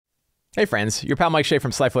Hey friends, your pal Mike Shea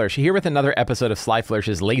from Sly Flourish here with another episode of Sly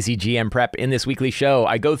Flourish's Lazy GM Prep. In this weekly show,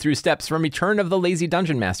 I go through steps from Return of the Lazy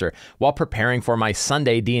Dungeon Master while preparing for my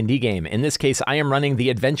Sunday D&D game. In this case, I am running the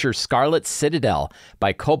adventure Scarlet Citadel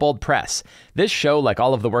by Kobold Press. This show, like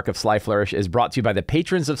all of the work of Sly Flourish, is brought to you by the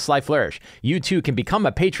patrons of Sly Flourish. You too can become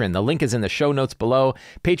a patron. The link is in the show notes below.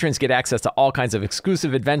 Patrons get access to all kinds of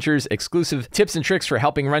exclusive adventures, exclusive tips and tricks for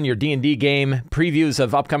helping run your D&D game, previews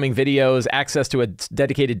of upcoming videos, access to a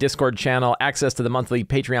dedicated Discord channel, access to the monthly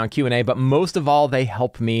Patreon Q&A, but most of all, they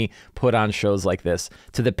help me put on shows like this.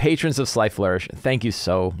 To the patrons of Sly Flourish, thank you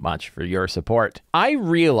so much for your support. I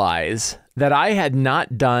realize that I had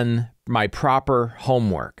not done my proper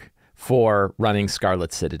homework for running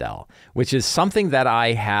Scarlet Citadel, which is something that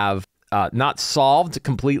I have not solved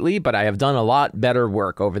completely, but I have done a lot better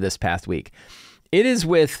work over this past week. It is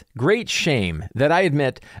with great shame that I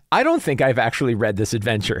admit I don't think I've actually read this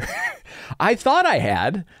adventure. I thought I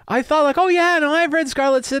had. I thought like, oh yeah, no, I've read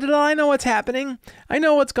Scarlet Citadel. I know what's happening. I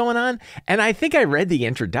know what's going on. And I think I read the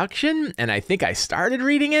introduction and I think I started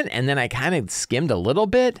reading it and then I kind of skimmed a little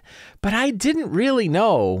bit, but I didn't really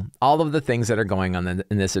know all of the things that are going on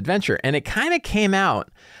in this adventure. And it kind of came out.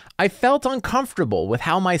 I felt uncomfortable with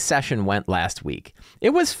how my session went last week.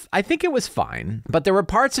 I think it was fine, but there were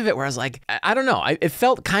parts of it where I was like, I don't know, it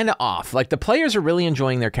felt kind of off. Like the players are really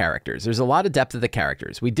enjoying their characters. There's a lot of depth of the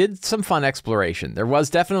characters. We did some fun exploration. There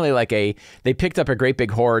was definitely like they picked up a great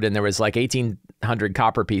big hoard and there was like 1,800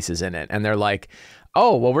 copper pieces in it. And they're like,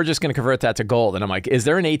 oh, well, we're just going to convert that to gold. And I'm like, is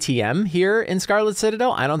there an ATM here in Scarlet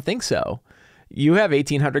Citadel? I don't think so. You have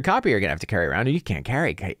 1,800 copper you're gonna have to carry around, and you can't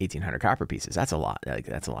carry 1,800 copper pieces. That's a lot. Like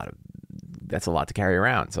that's a lot to carry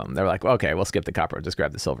around. So they're like, well, okay, we'll skip the copper, we'll just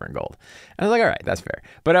grab the silver and gold. And I was like, all right, that's fair.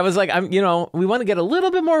 But I was like, we want to get a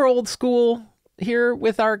little bit more old school here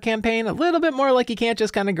with our campaign, a little bit more like you can't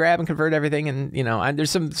just kind of grab and convert everything. And there's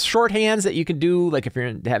some shorthands that you can do, like if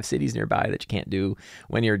you have cities nearby that you can't do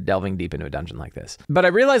when you're delving deep into a dungeon like this. But I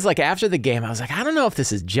realized like after the game, I was like, I don't know if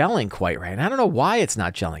this is gelling quite right. And I don't know why it's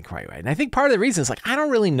not gelling quite right. And I think part of the reason is like, I don't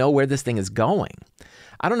really know where this thing is going.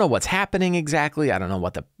 I don't know what's happening exactly. I don't know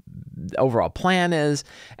what the overall plan is.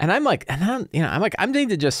 And I'm like, I need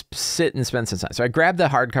to just sit and spend some time. So I grabbed the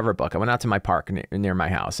hardcover book. I went out to my park near my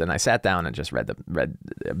house and I sat down and just read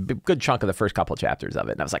a good chunk of the first couple chapters of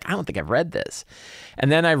it. And I was like, I don't think I've read this.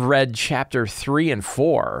 And then I've read chapter 3 and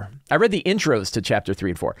 4. I read the intros to chapter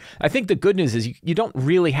 3 and 4. I think the good news is you don't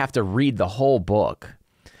really have to read the whole book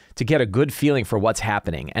to get a good feeling for what's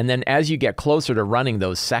happening. And then as you get closer to running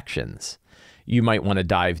those sections, you might want to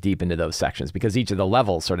dive deep into those sections because each of the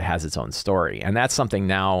levels sort of has its own story. And that's something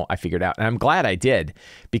now I figured out. And I'm glad I did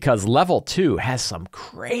because level 2 has some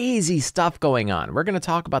crazy stuff going on. We're going to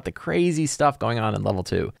talk about the crazy stuff going on in level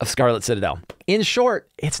 2 of Scarlet Citadel. In short,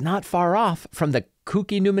 it's not far off from the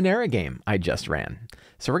kooky Numenera game I just ran.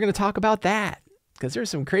 So we're going to talk about that, because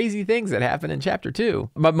there's some crazy things that happen in chapter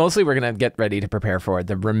 2. But mostly we're going to get ready to prepare for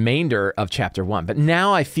the remainder of chapter 1. But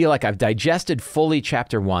now I feel like I've digested fully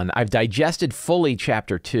chapter 1. I've digested fully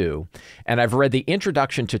chapter 2. And I've read the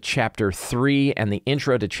introduction to chapter 3 and the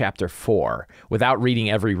intro to chapter 4 without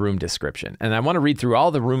reading every room description. And I want to read through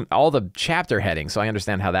all the chapter headings so I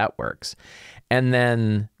understand how that works. And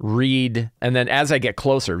then as I get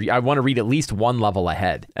closer, I want to read at least one level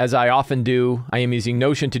ahead. As I often do, I am using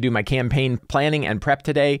Notion to do my campaign planning and prep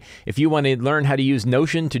today. If you want to learn how to use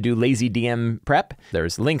Notion to do lazy DM prep,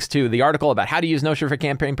 there's links to the article about how to use Notion for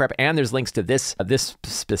campaign prep, and there's links to this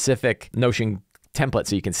specific Notion template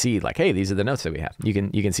so you can see like, hey, these are the notes that we have. You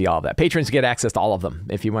can see all of that. Patrons get access to all of them.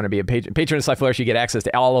 If you want to be a patron of Sly Flourish, you get access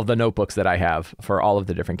to all of the notebooks that I have for all of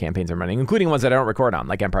the different campaigns I'm running, including ones that I don't record on,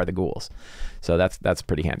 like Empire of the Ghouls. So that's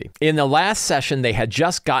pretty handy. In the last session, they had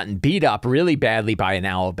just gotten beat up really badly by an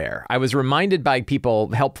owlbear. I was reminded by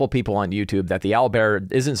helpful people on YouTube, that the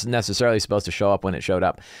owlbear isn't necessarily supposed to show up when it showed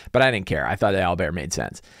up, but I didn't care. I thought the owlbear made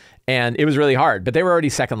sense. And it was really hard, but they were already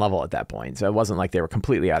second level at that point. So it wasn't like they were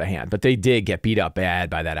completely out of hand, but they did get beat up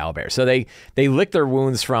bad by that owlbear. So they licked their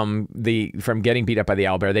wounds from getting beat up by the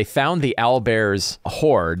owlbear. They found the owlbear's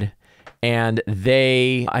hoard, and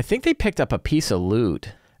I think they picked up a piece of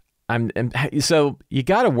loot. So you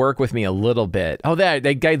got to work with me a little bit. Oh,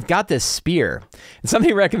 they got this spear. And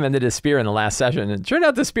somebody recommended a spear in the last session. And it turned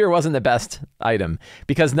out the spear wasn't the best item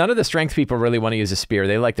because none of the strength people really want to use a spear.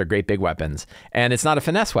 They like their great big weapons. And it's not a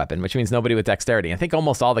finesse weapon, which means nobody with dexterity. I think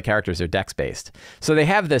almost all the characters are dex-based. So they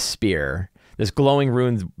have this spear, this glowing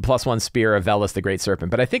runes +1 spear of Velis the Great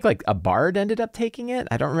Serpent. But I think like a bard ended up taking it.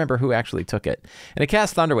 I don't remember who actually took it. And it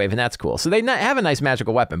casts Thunderwave, and that's cool. So they have a nice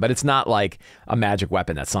magical weapon, but it's not like a magic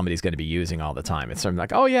weapon that somebody's going to be using all the time. It's sort of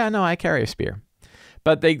like, oh yeah, no, I carry a spear.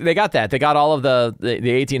 But they got that. They got all of the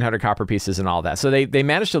 1,800 copper pieces and all that. So they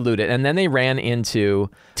managed to loot it. And then they ran into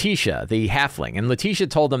Tisha, the halfling. And Letitia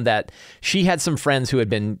told them that she had some friends who had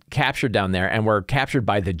been captured down there and were captured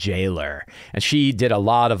by the jailer. And she did a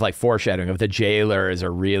lot of like foreshadowing of the jailer is a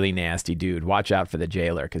really nasty dude. Watch out for the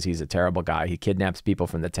jailer because he's a terrible guy. He kidnaps people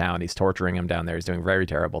from the town. He's torturing them down there. He's doing very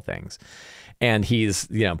terrible things. And he's,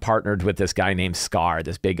 partnered with this guy named Scar,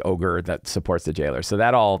 this big ogre that supports the jailer. So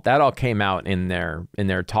that all came out in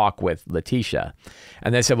their talk with Letitia.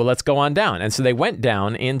 And they said, well, let's go on down. And so they went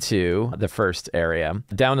down into the first area.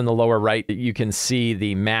 Down in the lower right, you can see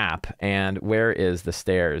the map. And where is the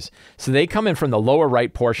stairs? So they come in from the lower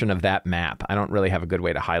right portion of that map. I don't really have a good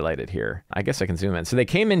way to highlight it here. I guess I can zoom in. So they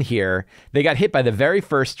came in here. They got hit by the very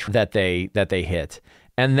first that they hit.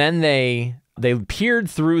 And then they peered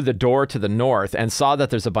through the door to the north and saw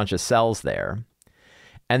that there's a bunch of cells there.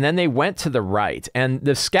 And then they went to the right. And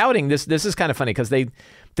the scouting, this is kind of funny because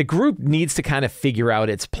the group needs to kind of figure out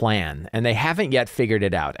its plan. And they haven't yet figured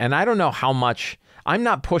it out. And I don't know how much, I'm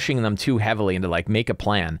not pushing them too heavily into like make a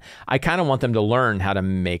plan. I kind of want them to learn how to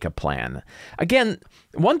make a plan. Again,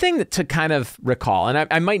 one thing to kind of recall, and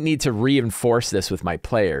I might need to reinforce this with my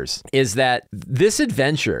players, is that this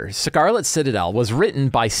adventure, Scarlet Citadel, was written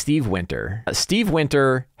by Steve Winter. Steve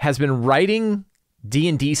Winter has been writing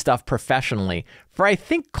D&D stuff professionally for I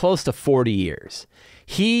think close to 40 years.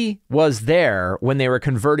 He was there when they were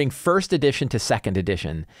converting first edition to second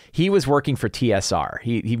edition. He was working for TSR.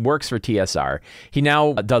 He works for TSR. He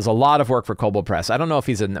now does a lot of work for Kobold Press. I don't know if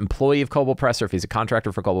he's an employee of Kobold Press or if he's a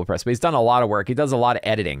contractor for Kobold Press, but he's done a lot of work. He does a lot of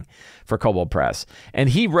editing for Kobold Press. And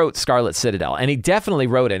he wrote Scarlet Citadel, and he definitely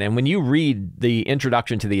wrote it. And when you read the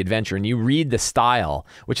introduction to the adventure and you read the style,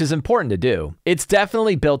 which is important to do, it's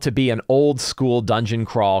definitely built to be an old school dungeon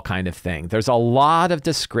crawl kind of thing. There's a lot of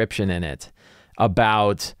description in it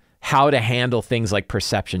about how to handle things like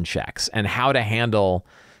perception checks and how to handle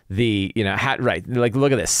the, like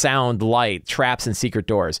look at this, sound, light, traps, and secret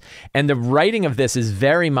doors. And the writing of this is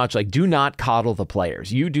very much like, do not coddle the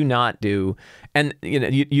players. You do not do, and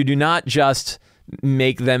you do not just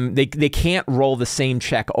make them, they can't roll the same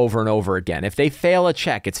check over and over again. If they fail a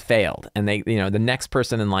check, it's failed. And the next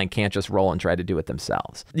person in line can't just roll and try to do it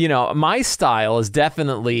themselves. My style is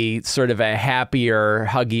definitely sort of a happier,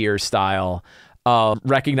 huggier style,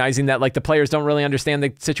 recognizing that like the players don't really understand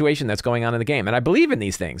the situation that's going on in the game. And I believe in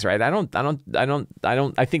these things, right?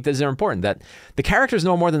 I think these are important, that the characters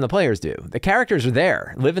know more than the players do. The characters are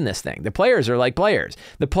there, live in this thing. The players are like players.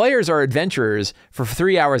 The players are adventurers for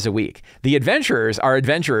 3 hours a week. The adventurers are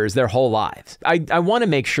adventurers their whole lives. I want to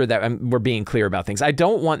make sure that we're being clear about things. I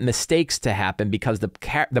don't want mistakes to happen because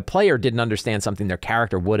the player didn't understand something their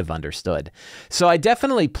character would have understood. So I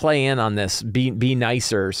definitely play in on this be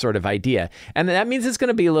nicer sort of idea. And that means it's going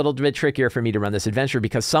to be a little bit trickier for me to run this adventure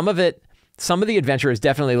because some of the adventure is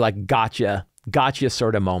definitely like gotcha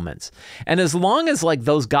sort of moments. And as long as like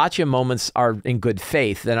those gotcha moments are in good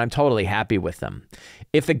faith, then I'm totally happy with them.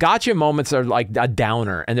 If the gotcha moments are like a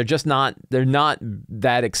downer and they're not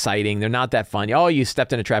that exciting, they're not that fun. Oh, you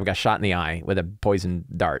stepped in a trap, got shot in the eye with a poison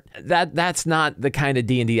dart. That's not the kind of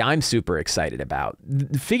D&D I'm super excited about.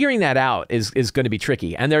 Figuring that out is going to be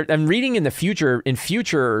tricky. And I'm reading in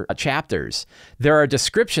future chapters, there are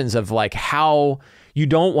descriptions of like how you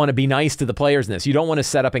don't want to be nice to the players in this. You don't want to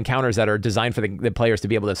set up encounters that are designed for the players to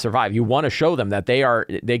be able to survive. You want to show them that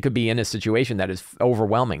they could be in a situation that is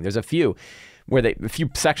overwhelming. There's a few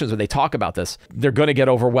sections where they talk about this. They're going to get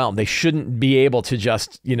overwhelmed. They shouldn't be able to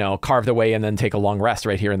just, carve their way and then take a long rest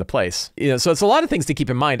right here in the place. So it's a lot of things to keep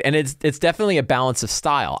in mind. And it's definitely a balance of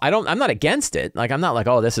style. I'm not against it. Like, I'm not like,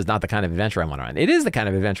 oh, this is not the kind of adventure I want to run. It is the kind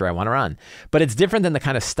of adventure I want to run, but it's different than the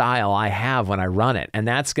kind of style I have when I run it. And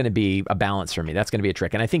that's going to be a balance for me. That's going to be a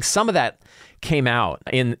trick. And I think some of that came out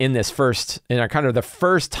in our kind of the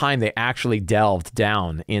first time they actually delved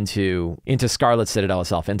down into Scarlet Citadel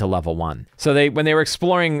itself, into level 1. So when they were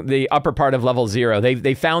exploring the upper part of level 0,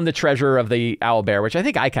 they found the treasure of the owlbear, which I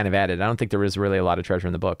think I kind of added. I don't think there was really a lot of treasure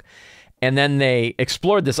in the book. And then they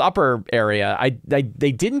explored this upper area. They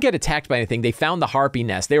didn't get attacked by anything. They found the harpy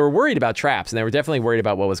nest. They were worried about traps, and they were definitely worried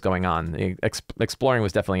about what was going on. Exploring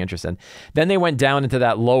was definitely interesting. Then they went down into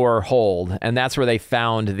that lower hold, and that's where they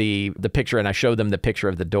found the picture, and I showed them the picture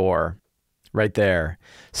of the door right there.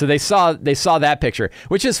 So they saw that picture,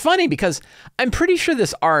 which is funny because I'm pretty sure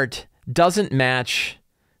this art doesn't match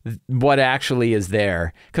what actually is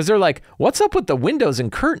there, because they're like, what's up with the windows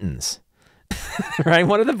and curtains? Right?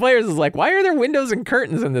 One of the players is like, why are there windows and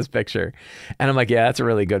curtains in this picture? And I'm like, yeah, that's a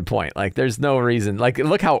really good point. Like, there's no reason. Like,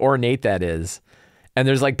 look how ornate that is. And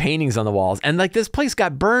there's like paintings on the walls. And like, this place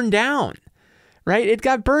got burned down. right? It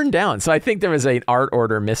got burned down. So I think there was an art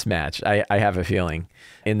order mismatch. I have a feeling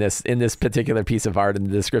in this particular piece of art in the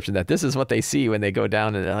description that this is what they see when they go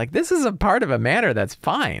down, and they're like, this is a part of a manor that's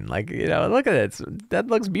fine. Like, look at it. That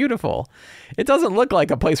looks beautiful. It doesn't look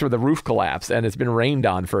like a place where the roof collapsed and it's been rained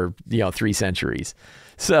on for 3 centuries.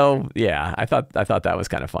 So yeah, I thought that was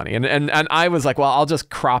kind of funny. And I was like, well, I'll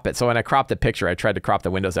just crop it. So when I cropped the picture, I tried to crop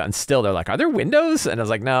the windows out, and still they're like, are there windows? And I was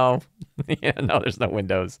like, no, no, there's no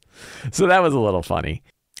windows. So that was a little funny.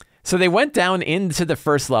 So they went down into the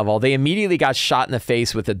first level. They immediately got shot in the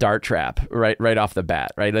face with a dart trap right off the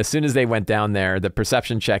bat, right? As soon as they went down there, the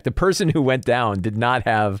perception check, the person who went down does not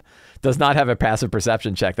have a passive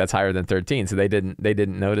perception check that's higher than 13. So they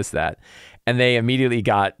didn't notice that. And they immediately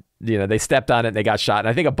got, they stepped on it and they got shot. And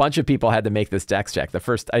I think a bunch of people had to make this dex check.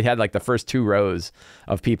 I had like the first 2 rows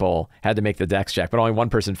of people had to make the dex check, but only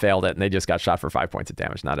one person failed it, and they just got shot for 5 points of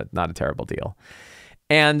damage. Not a terrible deal.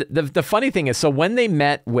 And the funny thing is, so when they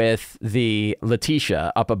met with the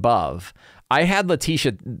Letitia up above, I had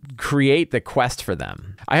Letitia create the quest for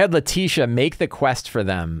them. I had Letitia make the quest for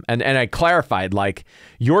them. And I clarified, like,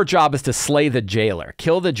 your job is to slay the jailer,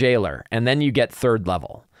 kill the jailer, and then you get 3rd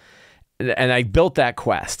level. And I built that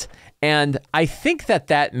quest. And I think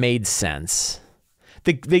that made sense.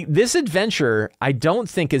 This adventure, I don't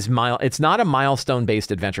think it's not a milestone-based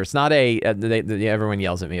adventure. It's not everyone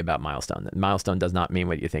yells at me about milestone. Milestone does not mean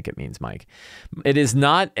what you think it means, Mike. It is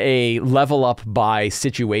not a level up by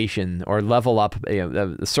situation or level up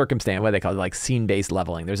circumstance, what they call it, like scene-based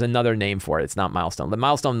leveling. There's another name for it. It's not milestone. The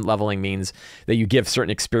milestone leveling means that you give certain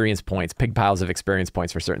experience points, big piles of experience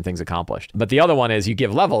points for certain things accomplished. But the other one is you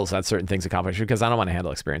give levels at certain things accomplished, because I don't want to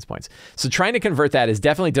handle experience points. So trying to convert that is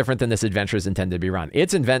definitely different than this adventure is intended to be run.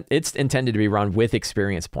 It's intended to be run with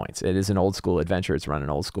experience points. It is an old school adventure. It's run an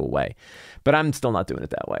old school way, but I'm still not doing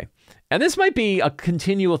it that way. And this might be a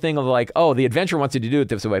continual thing of like, oh, the adventure wants you to do it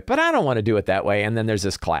this way, but I don't want to do it that way. And then there's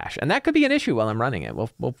this clash, and that could be an issue while I'm running it.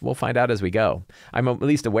 We'll find out as we go. I'm at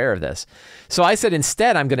least aware of this. So I said,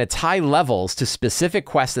 instead, I'm going to tie levels to specific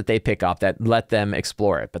quests that they pick up that let them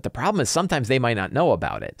explore it. But the problem is sometimes they might not know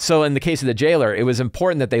about it. So in the case of the jailer, it was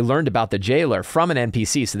important that they learned about the jailer from an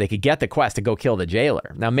NPC so they could get the quest to go kill the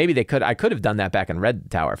jailer. Now, maybe I could have done that back in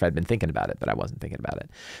Red Tower if I'd been thinking about it, but I wasn't thinking about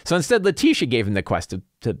it. So instead, Letitia gave him the quest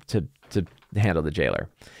to handle the jailer.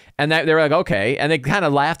 And they were like, okay. And they kind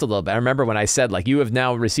of laughed a little bit. I remember when I said, like, you have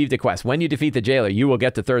now received a quest. When you defeat the jailer, you will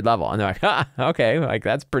get to 3rd level. And they're like, okay, like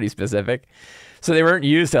that's pretty specific. So they weren't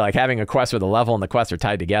used to like having a quest where the level and the quest are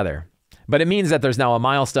tied together. But it means that there's now a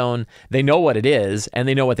milestone. They know what it is, and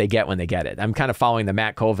they know what they get when they get it. I'm kind of following the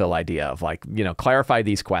Matt Colville idea of like, clarify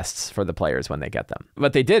these quests for the players when they get them.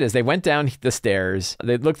 What they did is they went down the stairs.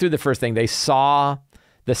 They looked through the first thing. They saw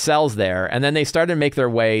the cells there, and then they started to make their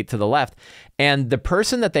way to the left. And the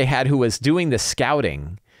person that they had who was doing the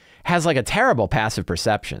scouting has like a terrible passive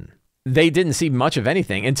perception. They didn't see much of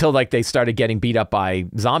anything until like they started getting beat up by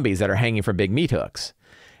zombies that are hanging from big meat hooks.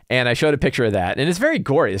 And I showed a picture of that, and it's very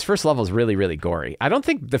gory. This first level is really, really gory. I don't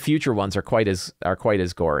think the future ones are quite as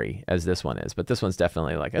gory as this one is, but this one's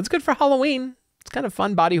definitely like, it's good for Halloween. It's kind of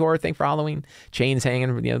fun body horror thing for Halloween. Chains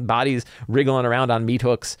hanging, bodies wriggling around on meat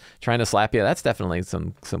hooks, trying to slap you. That's definitely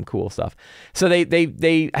some cool stuff. So I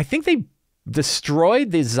think they destroyed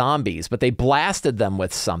the zombies, but they blasted them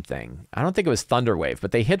with something. I don't think it was Thunderwave,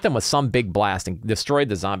 but they hit them with some big blast and destroyed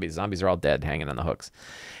the zombies. Zombies are all dead, hanging on the hooks.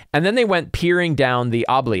 And then they went peering down the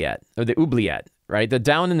oubliette, or the oubliette, right?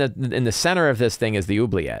 Down in the center of this thing is the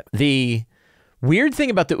oubliette. The weird thing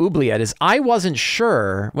about the oubliette is I wasn't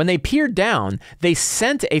sure, when they peered down, they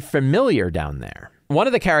sent a familiar down there. One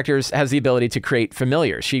of the characters has the ability to create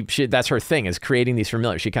familiars. She that's her thing, is creating these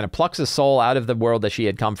familiars. She kind of plucks a soul out of the world that she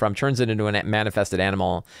had come from, turns it into a manifested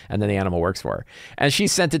animal, and then the animal works for her. And she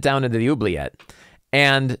sent it down into the oubliette.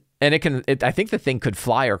 And I think the thing could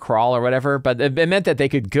fly or crawl or whatever, but it meant that they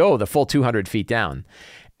could go the full 200 feet down.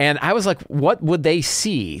 And I was like, what would they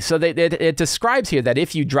see? So it describes here that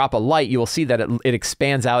if you drop a light, you will see that it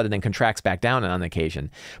expands out and then contracts back down on occasion.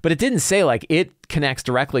 But it didn't say like it connects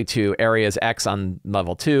directly to areas X on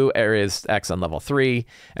level 2, areas X on level 3,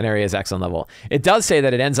 and areas X on level. It does say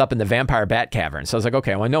that it ends up in the Vampire Bat Cavern. So I was like,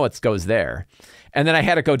 okay, well, I know it goes there. And then I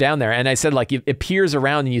had it go down there, and I said, like, it peers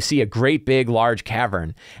around and you see a great big large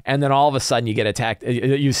cavern, and then all of a sudden you get attacked.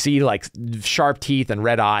 You see like sharp teeth and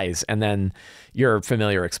red eyes, and then your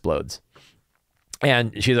familiar explodes.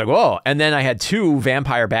 And she's like, whoa. And then I had 2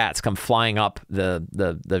 vampire bats come flying up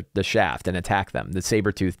the shaft and attack them, the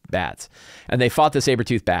saber-toothed bats. And they fought the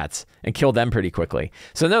saber-toothed bats and killed them pretty quickly.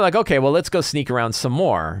 So they're like, okay, well, let's go sneak around some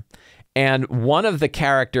more. And one of the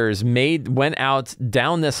characters went out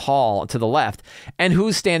down this hall to the left, and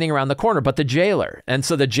who's standing around the corner but the jailer. And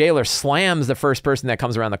so the jailer slams the first person that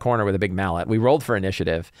comes around the corner with a big mallet. We rolled for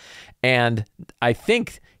initiative, and I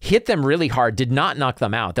think hit them really hard, did not knock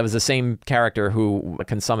them out. That was the same character who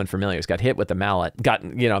can summon familiars, got hit with the mallet, got,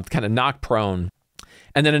 kind of knocked prone.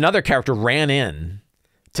 And then another character ran in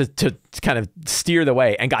to kind of steer the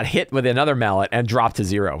way and got hit with another mallet and dropped to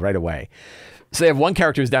 0 right away. So they have one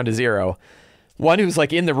character who's down to 0, one who's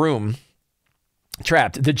like in the room,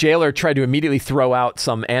 trapped. The jailer tried to immediately throw out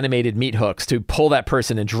some animated meat hooks to pull that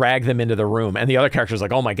person and drag them into the room. And the other character's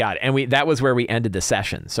like, oh my God. And that was where we ended the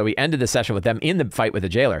session. So we ended the session with them in the fight with the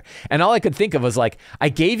jailer. And all I could think of was like, I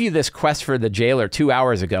gave you this quest for the jailer 2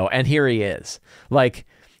 hours ago, and here he is. Like,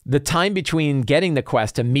 the time between getting the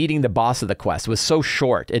quest to meeting the boss of the quest was so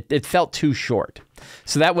short. It felt too short.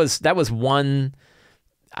 So that was one.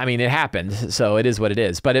 I mean, it happened, so it is what it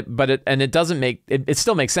is. But it doesn't make it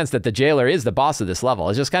still makes sense that the jailer is the boss of this level.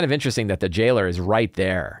 It's just kind of interesting that the jailer is right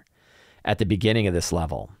there at the beginning of this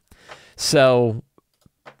level. So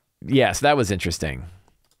yes, that was interesting.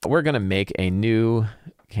 We're gonna make a new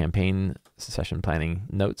campaign session planning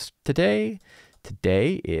notes today.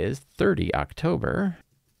 Today is 30 October,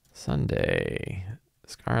 Sunday.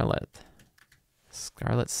 Scarlet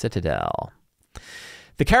Citadel.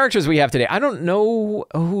 The characters we have today, I don't know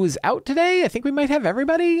who's out today. I think we might have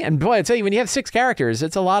everybody. And boy, I tell you, when you have 6 characters,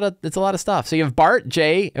 it's a lot of stuff. So you have Bart,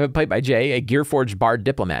 Jay, played by Jay, a Gearforged Bard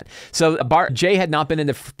diplomat. So Jay had not been in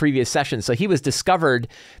the previous session, so he was discovered,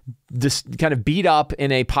 kind of beat up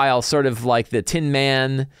in a pile, sort of like the Tin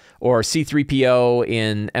Man or C-3PO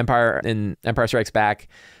in Empire Strikes Back,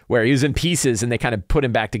 where he was in pieces and they kind of put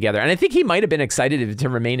him back together. And I think he might have been excited to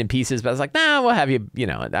remain in pieces, but I was like, nah, we'll have you,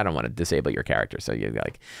 I don't want to disable your character. So your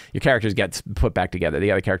characters get put back together.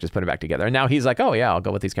 The other characters put it back together. And now he's like, oh yeah, I'll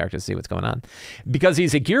go with these characters to see what's going on. Because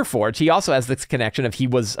he's a Gearforged, he also has this connection of he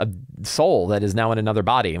was a soul that is now in another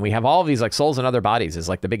body. And we have all of these like souls in other bodies is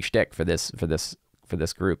like the big shtick for this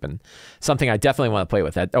group, and something I definitely want to play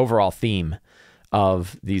with, that overall theme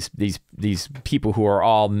of these people who are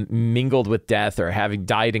all mingled with death, or having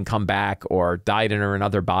died and come back, or died and are in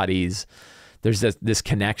other bodies. There's this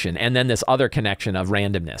connection, and then this other connection of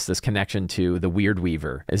randomness. This connection to the Weird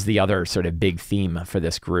Weaver is the other sort of big theme for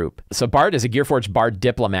this group. So Bart is a Gearforged Bard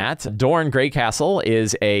diplomat. Dorn Greycastle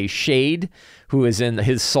is a shade who is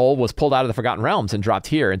his soul was pulled out of the Forgotten Realms and dropped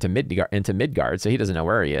here into Midgard, so he doesn't know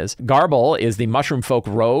where he is. Garble is the Mushroom Folk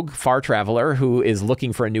rogue, far traveler, who is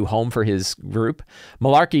looking for a new home for his group.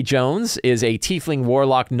 Malarkey Jones is a tiefling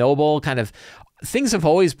warlock noble, kind of. Things have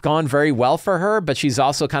always gone very well for her, but she's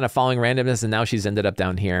also kind of following randomness, and now she's ended up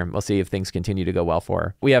down here. We'll see if things continue to go well for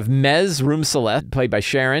her. We have Mez Roomseleth, played by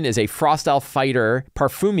Sharon, is a Frost Elf fighter,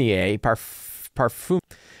 parfumier,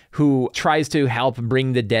 who tries to help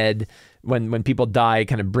bring the dead, when people die,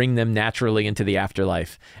 kind of bring them naturally into the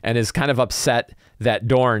afterlife, and is kind of upset that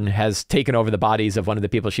Dorn has taken over the bodies of one of the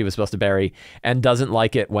people she was supposed to bury, and doesn't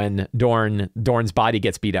like it when Dorn's body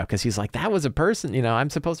gets beat up, because he's like, that was a person,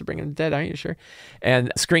 I'm supposed to bring him dead, aren't you sure?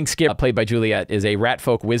 And Skrink Skip, played by Juliet, is a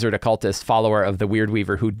ratfolk wizard occultist follower of the Weird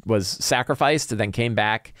Weaver, who was sacrificed, then came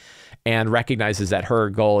back, and recognizes that her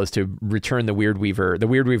goal is to return the Weird Weaver. The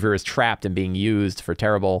Weird Weaver is trapped and being used for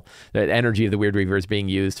terrible, the energy of the Weird Weaver is being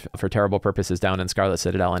used for terrible purposes down in Scarlet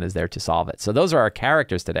Citadel, and is there to solve it. So those are our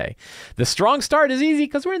characters today. The strong start is easy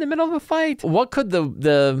because we're in the middle of a fight. What could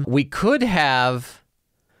we could have,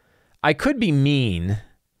 I could be mean,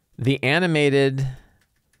 the animated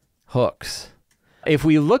hooks. If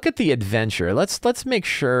we look at the adventure, let's make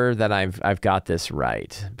sure that I've got this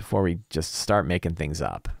right before we just start making things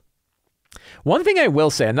up. One thing I will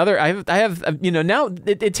say, I have now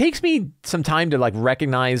it takes me some time to like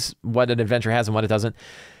recognize what an adventure has and what it doesn't.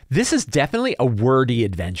 This is definitely a wordy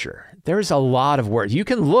adventure. There's a lot of words. You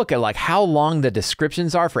can look at like how long the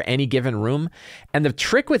descriptions are for any given room. And the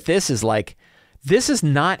trick with this is like, this is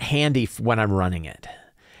not handy when I'm running it.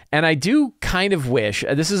 And I do kind of wish,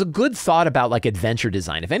 this is a good thought about like adventure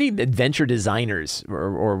design. If any adventure designers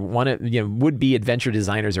or would-be adventure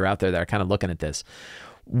designers are out there that are kind of looking at this,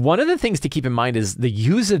 one of the things to keep in mind is the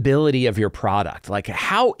usability of your product. Like,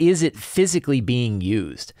 how is it physically being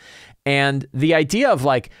used? And the idea of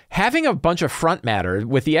like having a bunch of front matter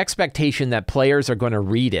with the expectation that players are going to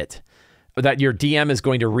read it, that your DM is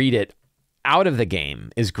going to read it out of the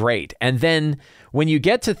game is great. And then when you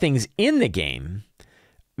get to things in the game,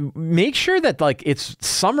 make sure that like it's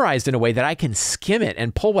summarized in a way that I can skim it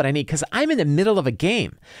and pull what I need, because I'm in the middle of a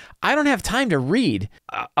game. I don't have time to read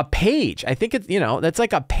a page. I think that's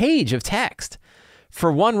like a page of text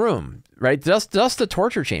for one room. right? Just the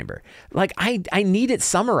torture chamber. Like I need it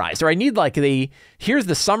summarized, or I need like here's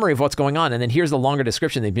the summary of what's going on, and then here's the longer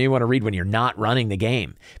description that you may want to read when you're not running the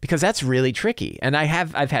game, because that's really tricky. And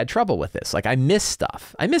I've had trouble with this. Like I miss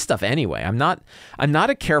stuff. I miss stuff anyway. I'm not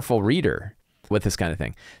a careful reader with this kind of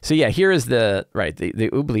thing. So yeah, here is the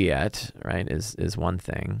oubliette, right, is one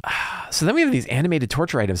thing. So then we have these animated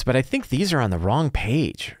torture items, but I think these are on the wrong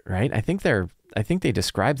page, right? I think they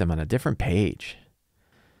describe them on a different page.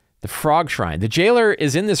 The Frog Shrine. The jailer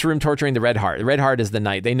is in this room torturing the Red Heart. The Red Heart is the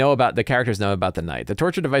knight. The characters know about the knight. The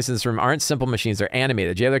torture devices in this room aren't simple machines, they're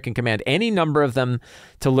animated. The jailer can command any number of them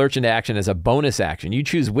to lurch into action as a bonus action. You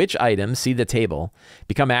choose which items, see the table,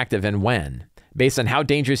 become active and when, based on how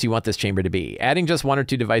dangerous you want this chamber to be. Adding just 1 or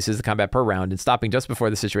 2 devices to combat per round and stopping just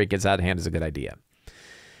before the situation gets out of hand is a good idea.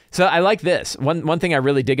 So I like this. One thing I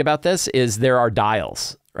really dig about this is there are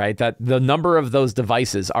dials, right? That the number of those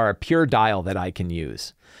devices are a pure dial that I can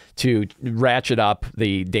use to ratchet up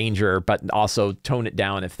the danger, but also tone it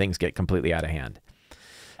down if things get completely out of hand.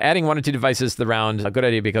 Adding 1 or 2 devices to the round, a good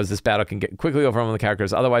idea because this battle can get quickly overwhelming the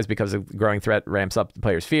characters. Otherwise, because a growing threat ramps up the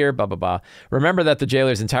player's fear, blah, blah, blah. Remember that the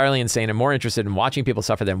jailer is entirely insane and more interested in watching people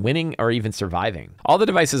suffer than winning or even surviving. All the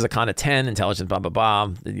devices are con of 10, intelligence, blah, blah,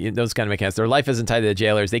 blah. Those kind of mechanics. Their life isn't tied to the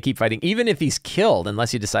jailers. They keep fighting, even if he's killed,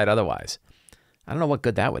 unless you decide otherwise. I don't know what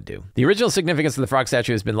good that would do. The original significance of the frog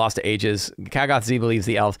statue has been lost to ages. Kagoth Z believes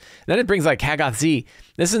the elf. Then it brings like Kagoth Z.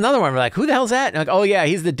 This is another one. We're like, who the hell's that? And like, oh yeah,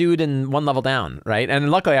 he's the dude in 1 level down, right? And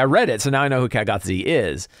luckily I read it, so now I know who Kagoth Z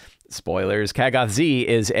is. Spoilers, Kagoth Z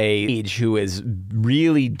is a mage who is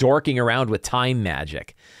really dorking around with time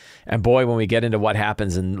magic. And boy, when we get into what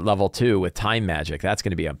happens in level 2 with time magic, that's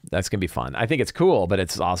gonna be fun. I think it's cool, but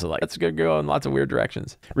it's also like it's gonna go in lots of weird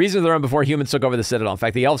directions. Reason of the run before humans took over the Citadel. In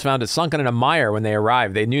fact, the elves found it sunken in a mire when they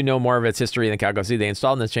arrived. They knew no more of its history than Kagoth Z. They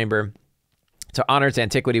installed in this chamber to honor its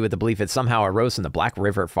antiquity with the belief it somehow arose from the Black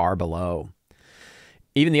River far below.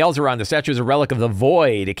 Even the elves around the statue is a relic of the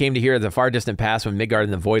void. It came to here the far distant past when Midgard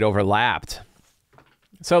and the void overlapped.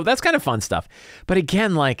 So that's kind of fun stuff. But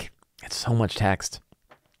again, like, it's so much text.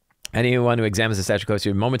 Anyone who examines the statue goes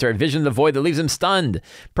through a momentary vision of the void that leaves them stunned.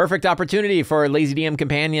 Perfect opportunity for a lazy DM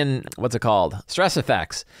companion, what's it called? Stress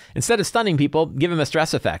effects. Instead of stunning people, give them a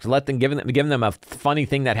stress effect. Give them a funny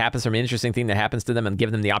thing that happens from an interesting thing that happens to them, and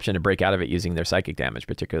give them the option to break out of it using their psychic damage,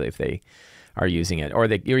 particularly if they are using it, or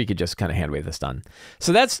you could just kind of hand wave the stun.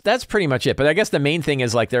 So that's pretty much it. But I guess the main thing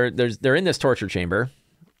is like they're in this torture chamber.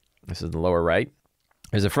 This is the lower right.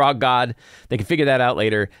 There's a frog god. They can figure that out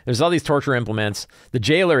later. There's all these torture implements. The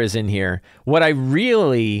jailer is in here. What I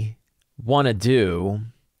really want to do,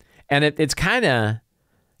 and it's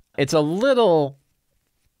a little,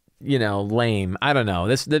 lame. I don't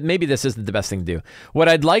know. Maybe this isn't the best thing to do. What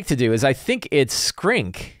I'd like to do is I think it's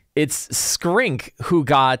Skrink. It's Skrink who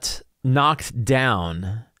got knocked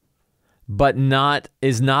down, but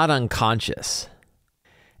is not unconscious.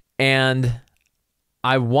 And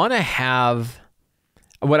I want to have...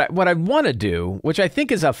 What I want to do, which I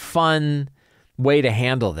think is a fun way to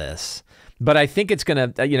handle this, but I think it's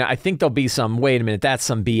going to, I think there'll be some, wait a minute, that's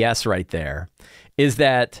some BS right there, is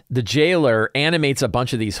that the jailer animates a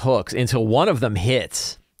bunch of these hooks until one of them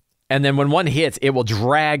hits. And then when one hits, it will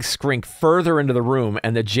drag Skrink further into the room,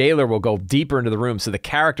 and the jailer will go deeper into the room. So the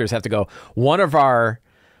characters have to go, one of our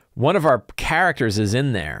characters is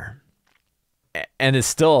in there and is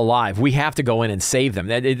still alive. We have to go in and save them.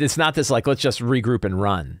 It's not this like, let's just regroup and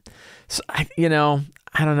run. So, I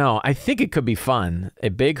don't know. I think it could be fun. A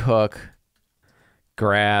big hook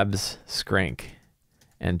grabs Skrink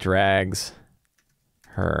and drags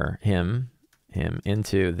him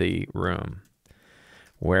into the room,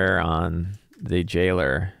 whereon the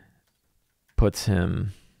jailer puts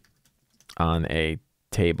him on a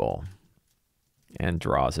table and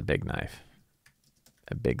draws a big knife,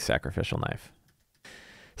 a big sacrificial knife.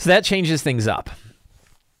 So that changes things up.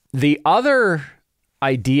 The other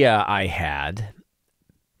idea I had,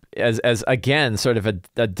 as again, sort of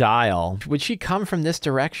a dial, would she come from this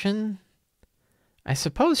direction? I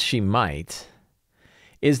suppose she might.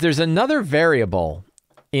 Is there's another variable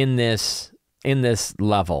in this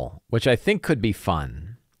level, which I think could be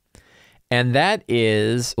fun. And that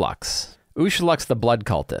is Lux. Ushlux the Blood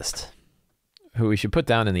Cultist, who we should put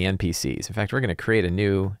down in the NPCs. In fact, we're going to create a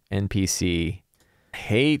new NPC.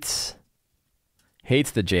 Hates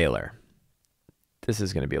the jailer. This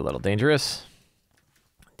is going to be a little dangerous.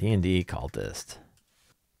 D&D cultist.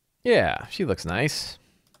 Yeah, she looks nice.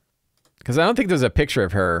 Because I don't think there's a picture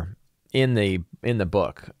of her in the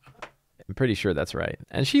book. I'm pretty sure that's right.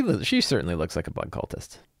 And she certainly looks like a blood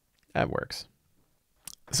cultist. That works.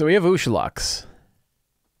 So we have Ushlux.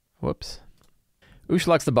 Whoops.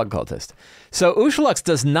 Ushlux the bug cultist. So Ushlux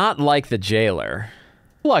does not like the jailer.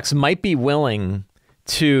 Ushlux might be willing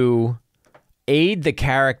to aid the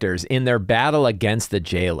characters in their battle against the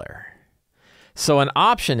jailer. So an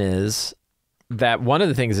option is that one of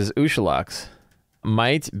the things is Ushlux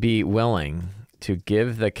might be willing to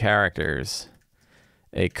give the characters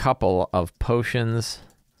a couple of potions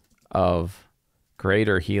of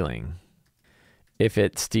greater healing if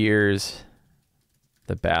it steers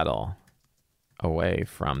the battle away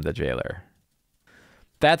from the jailer.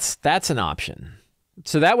 That's an option.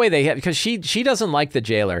 So that way they have, because she doesn't like the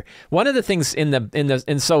jailer. One of the things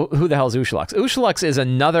so who the hell is Ushlux? Ushlux is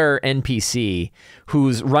another NPC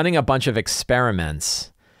who's running a bunch of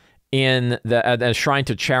experiments in the shrine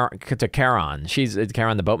to Charon. She's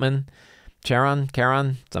Charon the boatman. Charon.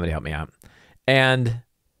 Somebody help me out. And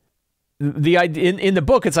the idea in the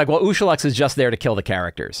book, it's like, well, Ushlux is just there to kill the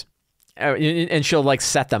characters, and she'll like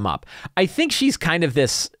set them up. I think she's kind of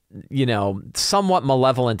this, somewhat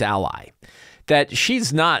malevolent ally. That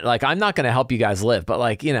she's not like, I'm not going to help you guys live, but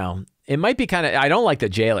like, it might be kind of, I don't like the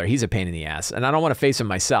jailer. He's a pain in the ass, and I don't want to face him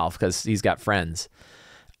myself because he's got friends.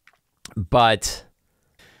 But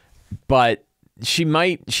she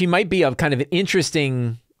might be a kind of an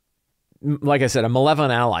interesting, like I said, a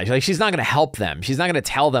malevolent ally. Like, she's not going to help them. She's not going to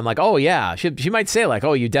tell them like, oh yeah. She might say like,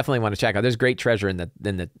 oh, you definitely want to check out. There's great treasure in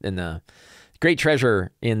the great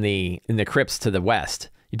treasure in the crypts to the west.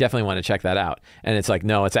 You definitely want to check that out. And it's like,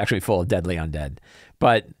 no, it's actually full of deadly undead.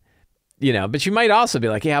 But but you might also be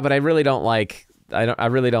like, yeah, but I really don't like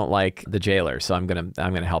the jailer, so I'm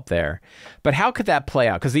gonna help there. But how could that play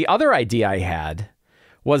out? Because the other idea I had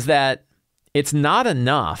was that it's not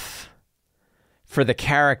enough for the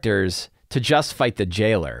characters to just fight the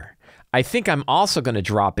jailer. I think I'm also going to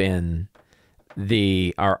drop in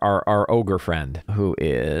our ogre friend, who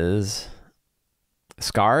is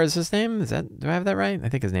Scar is his name? Do I have that right? I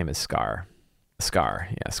think his name is Scar. Scar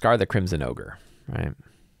the Crimson Ogre, right?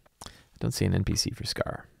 I don't see an NPC for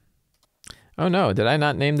Scar. Oh no, did I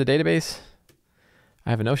not name the database? I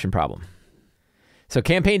have a notion problem. So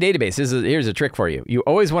campaign database, here's a trick for you. You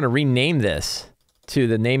always want to rename this to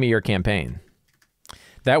the name of your campaign.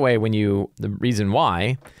 That way the reason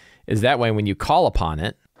why is that way when you call upon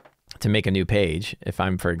it to make a new page, if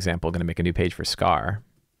I'm, for example, going to make a new page for Scar,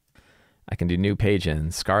 I can do new page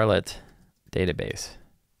in Scarlet database,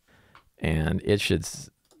 and it should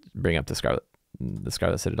bring up the Scarlet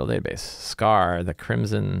Citadel database. Scar, the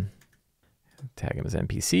Crimson, tag him as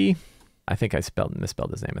NPC. I think I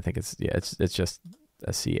misspelled his name. I think it's just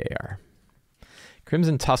a CAR.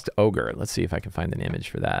 Crimson Tusked Ogre. Let's see if I can find an image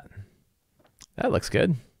for that. That looks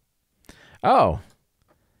good. Oh,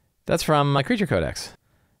 that's from my Creature Codex.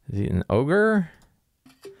 Is he an ogre?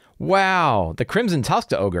 Wow, the Crimson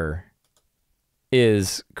Tusked Ogre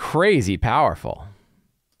is crazy powerful.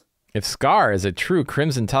 If Scar is a true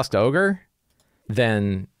Crimson Tusked Ogre,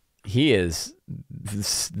 then he is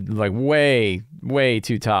like way, way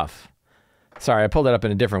too tough. Sorry, I pulled it up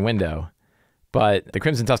in a different window. But the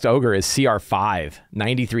Crimson Tusked Ogre is CR5,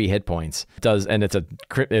 93 hit points. And it's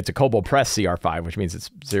a Kobold Press CR5, which means it's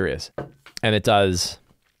serious. And it does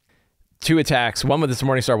 2 attacks, one with its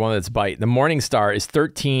Morningstar, one with its bite. The Morningstar is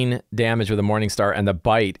 13 damage with a Morningstar, and the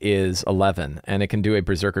bite is 11, and it can do a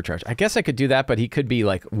Berserker Charge. I guess I could do that, but he could be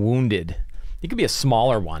like wounded. He could be a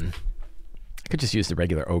smaller one. I could just use the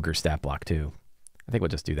regular Ogre stat block too. I think we'll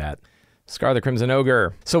just do that. Scar the Crimson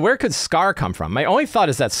Ogre. So where could Scar come from? My only thought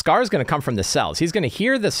is that Scar is going to come from the cells. He's going to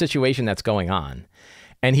hear the situation that's going on,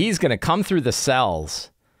 and he's going to come through the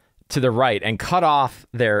cells to the right and cut off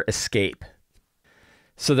their escape.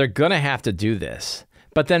 So they're going to have to do this.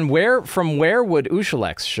 But then from where would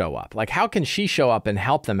Ushlux show up? Like, how can she show up and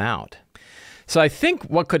help them out? So I think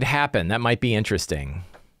what could happen that might be interesting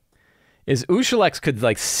is Ushlux could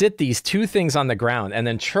like sit these 2 things on the ground and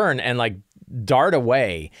then turn and like dart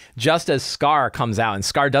away just as Scar comes out, and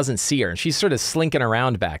Scar doesn't see her, and she's sort of slinking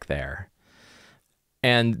around back there.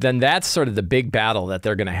 And then that's sort of the big battle that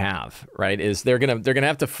they're going to have, right? Is they're going to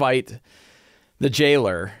have to fight the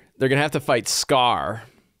jailer. They're going to have to fight Scar.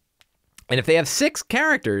 And if they have 6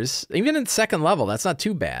 characters, even at 2nd level, that's not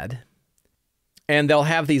too bad. And they'll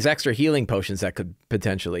have these extra healing potions that could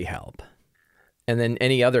potentially help. And then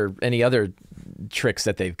any other tricks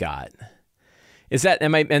that they've got. Is that,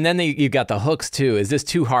 and then you've got the hooks too. Is this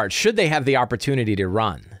too hard? Should they have the opportunity to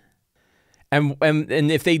run? And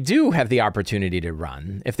if they do have the opportunity to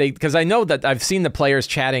run, because I know that I've seen the players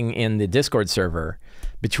chatting in the Discord server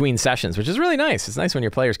between sessions, which is really nice. It's nice when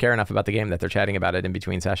your players care enough about the game that they're chatting about it in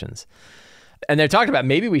between sessions. And they're talking about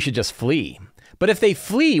maybe we should just flee. But if they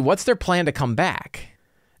flee, what's their plan to come back?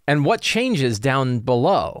 And what changes down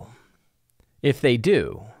below? if they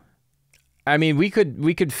do. I mean, we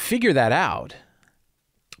could figure that out,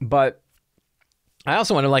 but I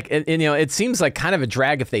also wonder, like, it seems like kind of a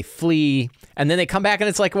drag if they flee and then they come back and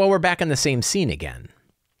it's like, well, we're back in the same scene again.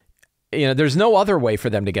 There's no other way for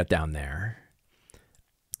them to get down there.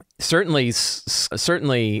 Certainly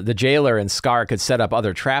the jailer and Scar could set up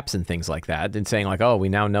other traps and things like that, and saying like, oh, we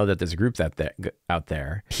now know that there's a group out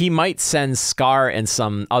there. He might send Scar and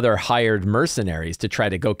some other hired mercenaries to try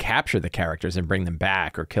to go capture the characters and bring them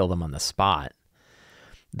back or kill them on the spot.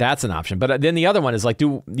 That's an option. But then the other one is like,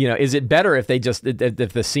 is it better if they just,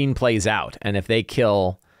 if the scene plays out and if they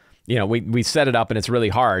kill, we set it up and it's really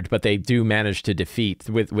hard, but they do manage to defeat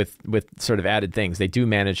with sort of added things. They do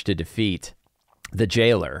manage to defeat the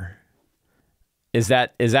jailer. Is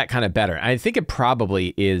that kind of better? I think it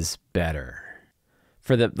probably is better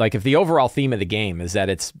for if the overall theme of the game is that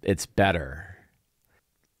it's better.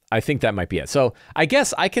 I think that might be it. So I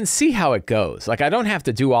guess I can see how it goes. Like, I don't have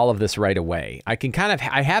to do all of this right away. I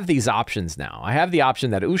have these options now. I have the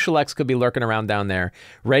option that Ushalex could be lurking around down there,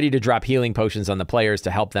 ready to drop healing potions on the players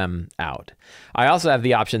to help them out. I also have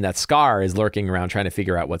the option that Scar is lurking around trying to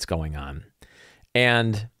figure out what's going on.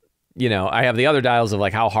 And I have the other dials of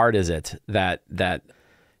like, how hard is it how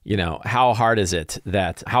hard is it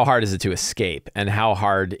to escape, and how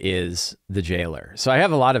hard is the jailer? So I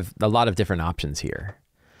have a lot of different options here.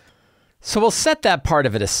 So we'll set that part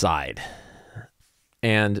of it aside,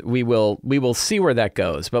 and we will see where that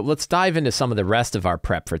goes. But let's dive into some of the rest of our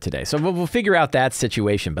prep for today. So we'll figure out that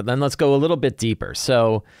situation, but then let's go a little bit deeper.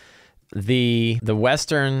 So the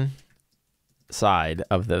western side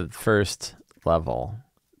of the first level.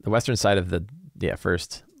 The western side of the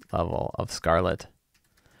first level of Scarlet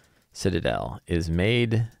Citadel is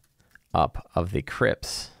made up of the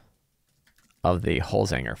crypts of the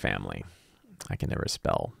Holzanger family. I can never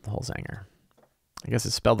spell Holzanger. I guess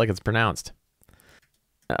it's spelled like it's pronounced.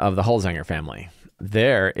 Of the Holzanger family.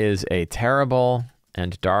 There is a terrible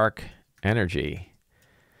and dark energy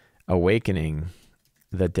awakening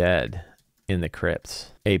the dead in the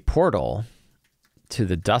crypts. A portal to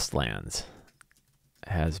the Dustlands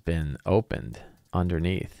has been opened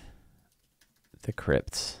underneath the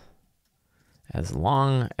crypts. As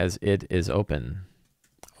long as it is open,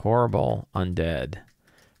 horrible undead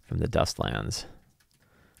from the Dustlands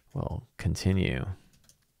will continue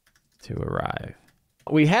to arrive.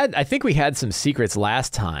 I think we had some secrets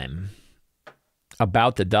last time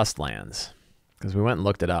about the Dustlands, because we went and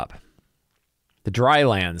looked it up. The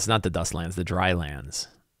Drylands, not the Dustlands, the Drylands.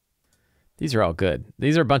 These are all good.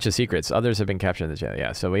 These are a bunch of secrets. Others have been captured in the jail.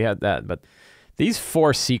 Yeah, so we had that. But these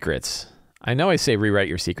 4 secrets, I know I say rewrite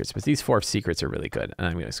your secrets, but these 4 secrets are really good. And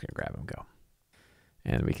I'm just going to grab them and go.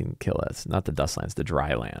 And we can kill us. Not the Dustlands, the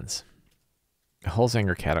Drylands.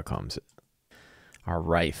 Holzanger catacombs are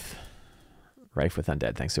rife with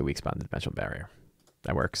undead thanks to a weak spot in the dimensional barrier.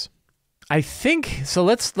 That works. I think, so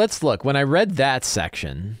let's look. When I read that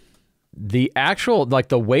section, the actual, like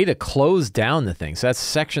the way to close down the thing, so that's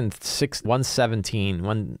section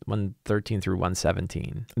 113 through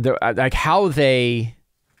 117. Like how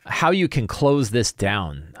you can close this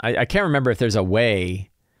down. I can't remember if there's a way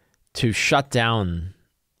to shut down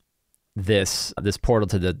this portal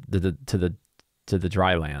to the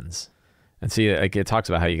Drylands. And see, like it talks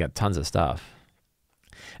about how you got tons of stuff.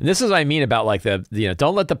 And this is what I mean about like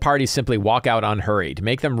don't let the party simply walk out unhurried.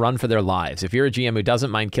 Make them run for their lives. If you're a GM who doesn't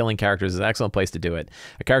mind killing characters, it's an excellent place to do it.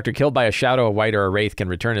 A character killed by a shadow, a wight, or a wraith can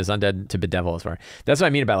return as undead to bedevil as far. That's what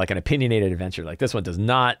I mean about like an opinionated adventure. Like this one does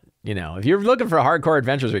not, if you're looking for hardcore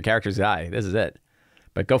adventures where characters die, this is it.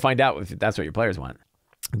 But go find out if that's what your players want.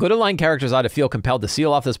 Good aligned characters ought to feel compelled to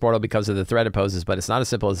seal off this portal because of the threat it poses, but it's not as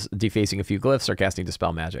simple as defacing a few glyphs or casting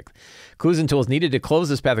Dispel magic. Clues and tools needed to close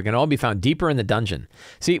this path can all be found deeper in the dungeon.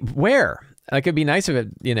 See, where? Like, it'd be nice if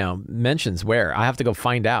it, mentions where. I have to go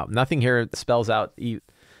find out. Nothing here spells that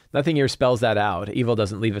out. Evil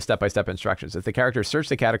doesn't leave a step-by-step instructions. If the characters search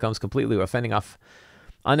the catacombs completely while fending off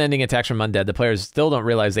unending attacks from undead, the players still don't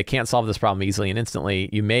realize they can't solve this problem easily and instantly.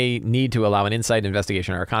 You may need to allow an insight,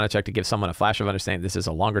 investigation, or arcana check to give someone a flash of understanding this is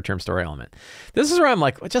a longer-term story element. This is where I'm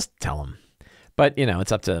like, well, just tell them. But,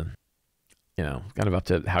 it's up to, kind of up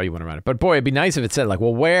to how you want to run it. But boy, it'd be nice if it said like,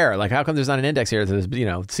 well, where? Like, how come there's not an index here? There's,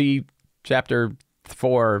 see chapter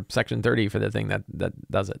 4, section 30 for the thing that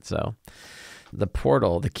does it. So the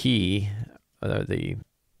portal, the key, the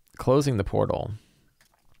closing the portal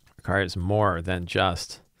requires more than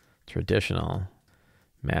just traditional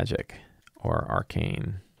magic or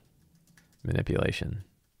arcane manipulation.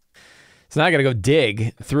 So now I got to go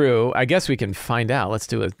dig through. I guess we can find out. Let's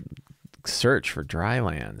do a search for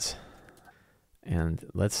Drylands. And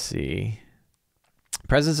let's see.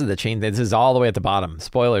 Presence of the chain. This is all the way at the bottom.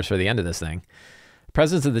 Spoilers for the end of this thing.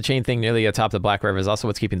 Presence of the chain thing nearly atop the Black River is also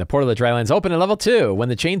what's keeping the portal of the Drylands open at level 2. When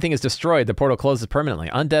the chain thing is destroyed, the portal closes permanently.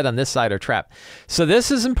 Undead on this side are trapped. So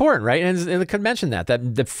this is important, right? And I could mention that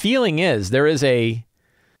the feeling is there is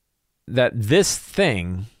that this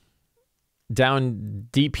thing down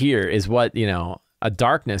deep here is what, a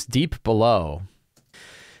darkness deep below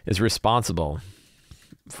is responsible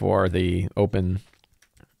for the open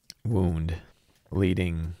wound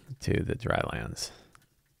leading to the Drylands.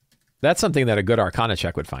 That's something that a good Arcana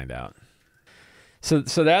check would find out. So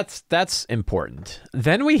that's important.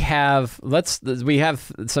 Then we have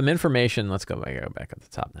some information. Let's go back at the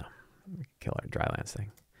top now. Kill our Drylands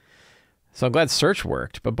thing. So I'm glad search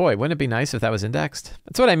worked, but boy, wouldn't it be nice if that was indexed?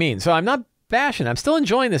 That's what I mean. So I'm not bashing. I'm still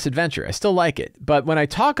enjoying this adventure. I still like it. But when I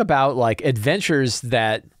talk about like adventures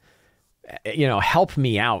that help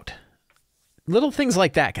me out, little things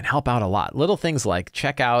like that can help out a lot. Little things like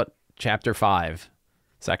check out chapter 5.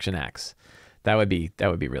 Section X. That would be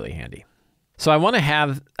really handy. So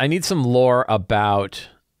I need some lore about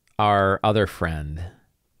our other friend,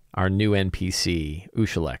 our new NPC,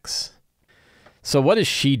 Ushalex. So what is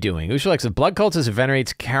she doing? Ushalex, a blood cultist who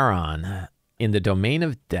venerates Charon in the domain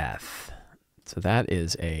of death. So that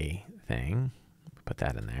is a thing. Put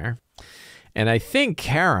that in there. And I think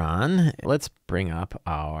Charon, let's bring up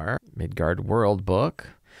our Midgard World book.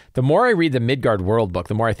 The more I read the Midgard World book,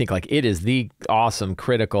 the more I think like it is the awesome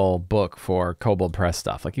critical book for Kobold Press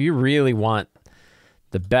stuff. Like if you really want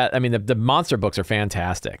the best, I mean, the monster books are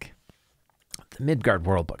fantastic. The Midgard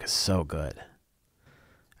World book is so good.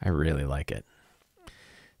 I really like it.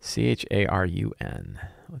 Charun.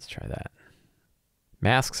 Let's try that.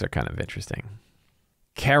 Masks are kind of interesting.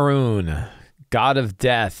 Karun, god of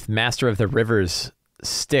death, master of the rivers,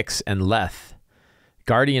 Styx and Leth.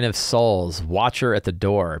 Guardian of souls, watcher at the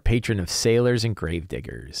door, patron of sailors and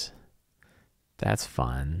gravediggers. That's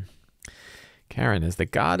fun. Charon is the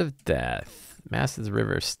god of death, master of the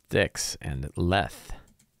river Styx and Leth.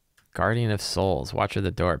 Guardian of souls, watcher at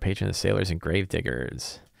the door, patron of sailors and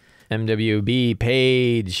gravediggers. MWB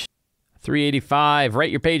page 385. Write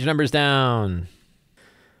your page numbers down.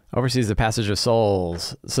 Oversees the passage of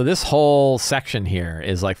souls. So this whole section here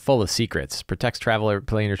is like full of secrets. Protects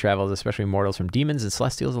planar travelers, especially mortals, from demons and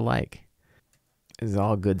celestials alike. This is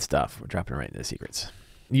all good stuff. We're dropping right into the secrets.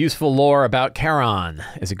 Useful lore about Charon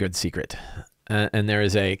is a good secret. And there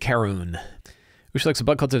is a Karun. Ushalex, a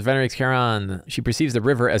blood cultist, venerates Charon. She perceives the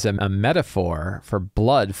river as a metaphor for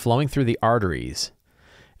blood flowing through the arteries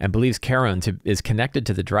and believes Charon is connected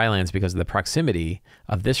to the Drylands because of the proximity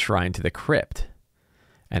of this shrine to the crypt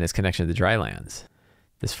and its connection to the Drylands.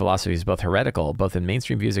 This philosophy is both heretical, both in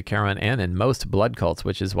mainstream views of Charon and in most blood cults,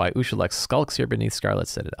 which is why Ushalex skulks here beneath Scarlet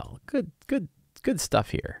Citadel. Good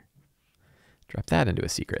stuff here. Drop that into a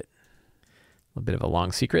secret. A little bit of a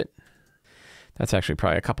long secret. That's actually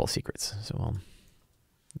probably a couple secrets, so we'll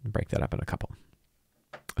break that up in a couple.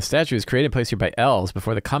 A statue is created and placed here by elves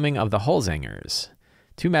before the coming of the Holzangers.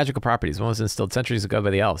 Two magical properties. One was instilled centuries ago by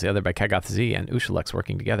the elves, the other by Kagoth Z and Ushalex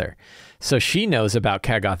working together. So she knows about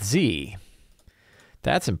Kagoth Z.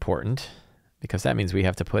 That's important because that means we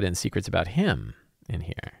have to put in secrets about him in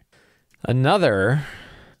here. Another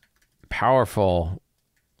powerful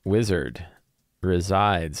wizard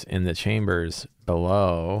resides in the chambers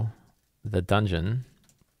below the dungeon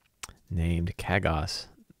named Kagoth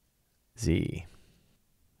Z.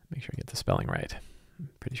 Make sure I get the spelling right. I'm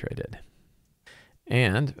pretty sure I did.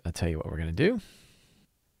 And I'll tell you what we're going to do.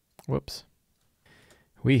 Whoops.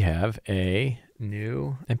 We have a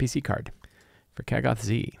new NPC card for Kagoth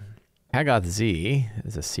Z. Kagoth Z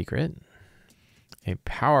is a secret, a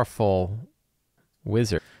powerful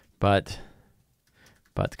wizard, but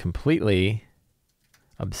completely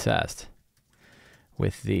obsessed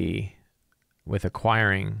with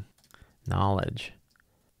acquiring knowledge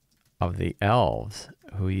of the elves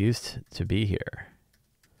who used to be here.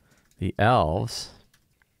 The elves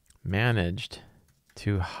managed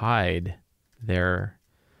to hide their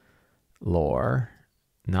lore,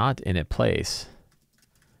 not in a place,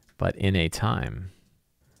 but in a time.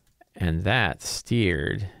 And that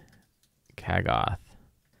steered Kagoth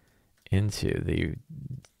into the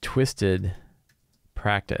twisted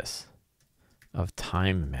practice of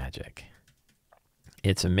time magic.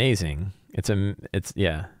 It's amazing.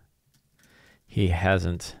 Yeah. He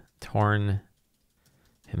hasn't torn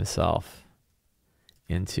himself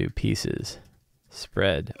into pieces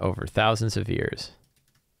spread over thousands of years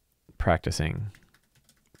practicing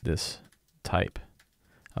this type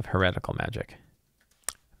of heretical magic.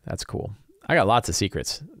 That's cool. I got lots of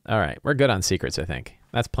secrets. All right, we're good on secrets, I think.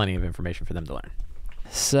 That's plenty of information for them to learn.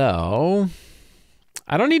 So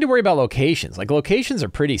I don't need to worry about locations. Like, locations are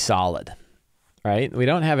pretty solid, right? We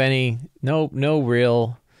don't have any, no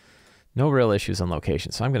real issues on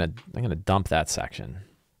location. So I'm gonna dump that section.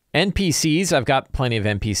 NPCs, I've got plenty of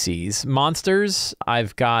NPCs. Monsters,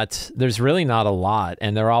 there's really not a lot,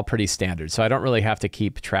 and they're all pretty standard, so I don't really have to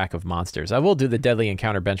keep track of monsters. I will do the deadly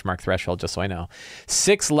encounter benchmark threshold just so I know.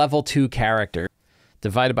 6 level 2 character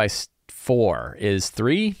divided by 4 is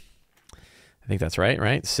 3. I think that's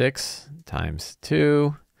right? 6 times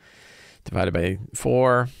 2 divided by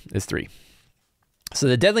 4 is 3. So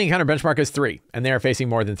the deadly encounter benchmark is 3, and they are facing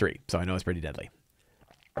more than 3, so I know it's pretty deadly.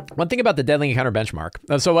 One thing about the deadly encounter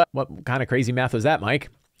benchmark. So what kind of crazy math was that, Mike?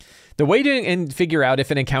 The way to figure out if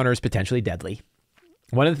an encounter is potentially deadly,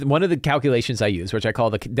 one of the calculations I use, which I call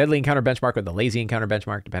the deadly encounter benchmark or the lazy encounter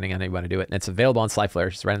benchmark, depending on how you want to do it, and it's available on Sly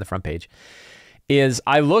Flourish, it's right on the front page, is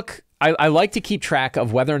I like to keep track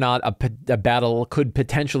of whether or not a battle could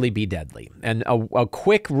potentially be deadly. And a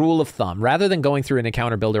quick rule of thumb, rather than going through an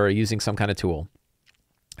encounter builder or using some kind of tool,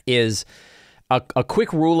 is... A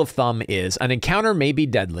quick rule of thumb is an encounter may be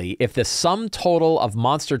deadly if the sum total of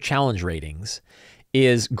monster challenge ratings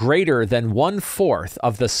is greater than 1/4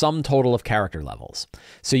 of the sum total of character levels.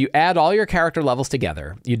 So you add all your character levels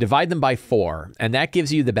together, you divide them by 4, and that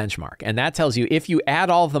gives you the benchmark. And that tells you if you add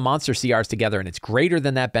all of the monster CRs together and it's greater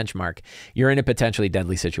than that benchmark, you're in a potentially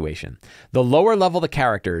deadly situation. The lower level the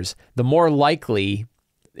characters, the more likely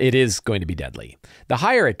it is going to be deadly. The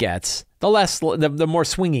higher it gets, the more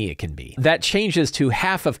swingy it can be. That changes to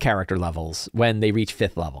half of character levels when they reach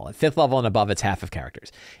 5th level. At 5th level and above, it's half of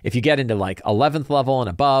characters. If you get into like 11th level and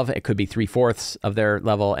above, it could be 3/4 of their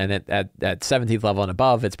level. And at 17th level and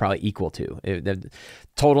above, it's probably equal to. The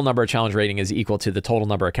total number of challenge rating is equal to the total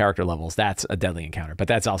number of character levels. That's a deadly encounter, but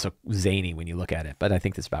that's also zany when you look at it. But I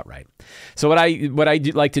think that's about right. So what I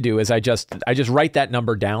do like to do is I just write that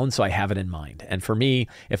number down so I have it in mind. And for me,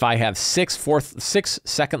 if I have 6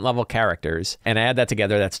 second level characters and I add that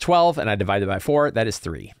together, that's 12, and I divide it by 4, that is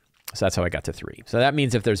 3. So that's how I got to 3. So that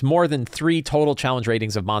means if there's more than 3 total challenge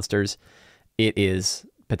ratings of monsters, it is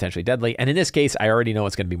potentially deadly. And in this case, I already know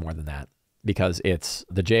it's going to be more than that because it's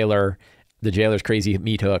the jailer's crazy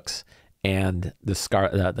meat hooks, and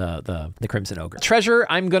the Crimson Ogre. Treasure,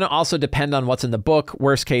 I'm going to also depend on what's in the book.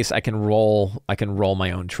 Worst case, I can roll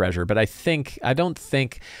my own treasure, but I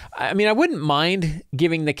wouldn't mind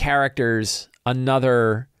giving the characters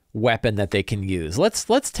another weapon that they can use.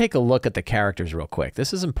 Let's take a look at the characters real quick.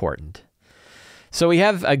 This is important. So we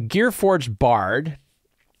have a Gearforged Bard.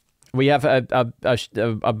 We have a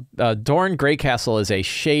Dorn Greycastle is a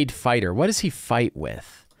Shade Fighter. What does he fight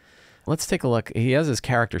with? Let's take a look. He has his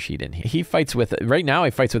character sheet in here. He fights with, right now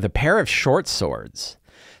he fights with a pair of short swords.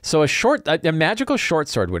 So a magical short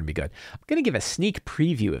sword wouldn't be good. I'm going to give a sneak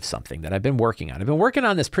preview of something that I've been working on. I've been working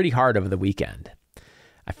on this pretty hard over the weekend.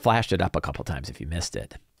 I flashed it up a couple times if you missed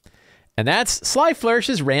it. And that's Sly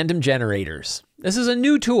Flourish's random generators. This is a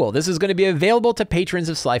new tool. This is going to be available to patrons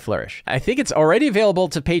of Sly Flourish. I think it's already available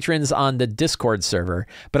to patrons on the Discord server,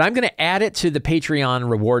 but I'm going to add it to the Patreon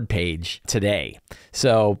reward page today.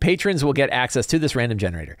 So patrons will get access to this random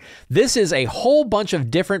generator. This is a whole bunch of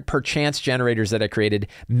different perchance generators that I created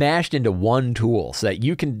mashed into one tool so that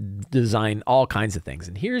you can design all kinds of things.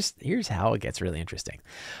 And here's how it gets really interesting.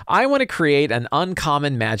 I want to create an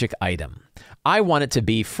uncommon magic item. I want it to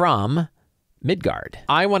be from Midgard.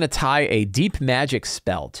 I want to tie a deep magic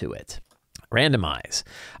spell to it. Randomize.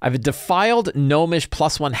 I have a defiled gnomish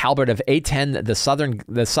 +1 halberd of A10,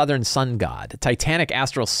 the southern sun god. Titanic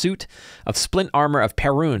astral suit of splint armor of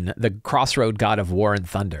Perun, the crossroad god of war and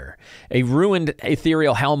thunder. A ruined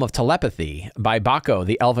ethereal helm of telepathy by Bako,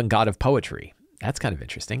 the elven god of poetry. That's kind of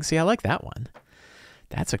interesting. See, I like that one.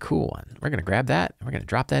 That's a cool one. We're going to grab that. We're going to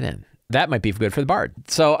drop that in. That might be good for the bard.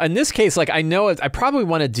 So in this case, like I know I probably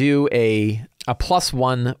want to do a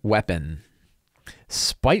 +1 weapon.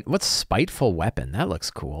 What's spiteful weapon? That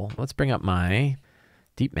looks cool. Let's bring up my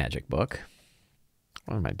deep magic book.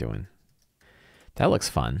 What am I doing? That looks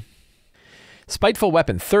fun. Spiteful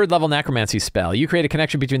weapon, 3rd level necromancy spell. You create a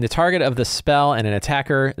connection between the target of the spell and an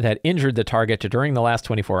attacker that injured the target during the last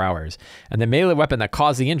 24 hours, and the melee weapon that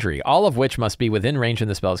caused the injury, all of which must be within range when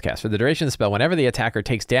the spell is cast. For the duration of the spell, whenever the attacker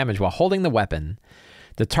takes damage while holding the weapon,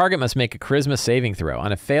 the target must make a charisma saving throw.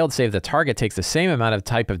 On a failed save, the target takes the same amount of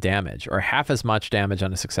type of damage, or half as much damage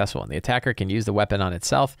on a successful one. The attacker can use the weapon on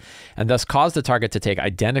itself, and thus cause the target to take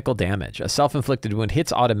identical damage. A self-inflicted wound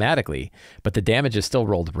hits automatically, but the damage is still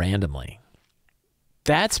rolled randomly.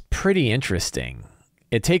 That's pretty interesting.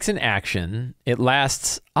 It takes an action. It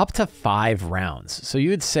lasts up to 5 rounds. So you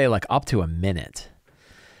would say like up to a minute.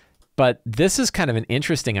 But this is kind of an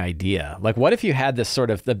interesting idea. Like what if you had this sort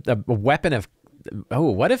of a weapon of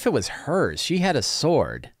Oh, what if it was hers? She had a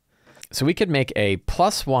sword. So we could make a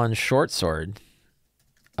 +1 short sword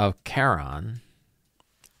of Charon.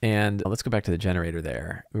 And let's go back to the generator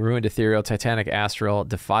there. Ruined Ethereal, Titanic Astral,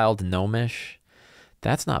 Defiled Gnomish.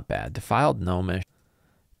 That's not bad. Defiled Gnomish.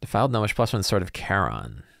 Defiled Gnomish +1 sword of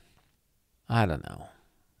Charon. I don't know.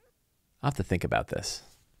 I'll have to think about this.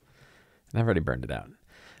 And I've already burned it out.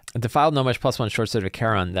 A Defiled Gnomish +1 short sword of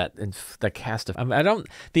Charon that cast of...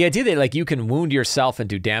 the idea that like you can wound yourself and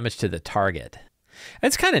do damage to the target.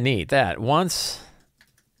 It's kind of neat that once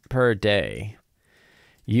per day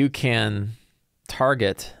you can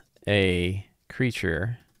target a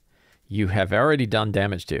creature you have already done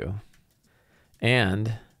damage to,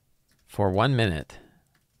 and for 1 minute,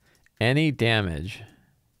 any damage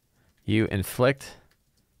you inflict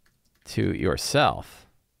to yourself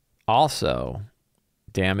also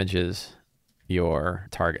damages your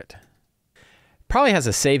target. Probably has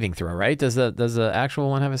a saving throw, right? Does the actual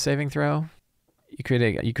one have a saving throw? You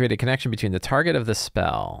create a connection between the target of the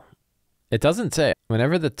spell. It doesn't say.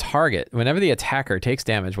 Whenever the attacker takes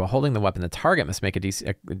damage while holding the weapon, the target must make a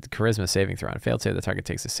charisma saving throw. On a failed save, the target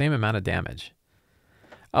takes the same amount of damage.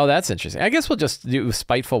 Oh, that's interesting. I guess we'll just do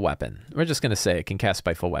Spiteful Weapon. We're just going to say it can cast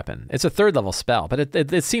Spiteful Weapon. It's a 3rd level spell, but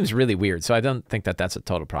it seems really weird, so I don't think that's a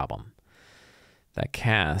total problem. That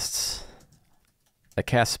casts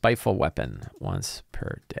Spiteful Weapon once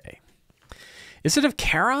per day. Is it of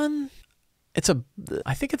Charon?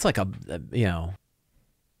 I think it's like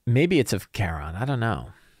maybe it's of Charon. I don't know.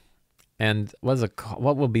 And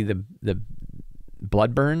what will be the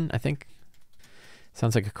Bloodburn, I think?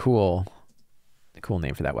 Sounds like a cool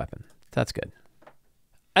name for that weapon. That's good.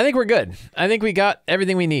 I think we're good. I think we got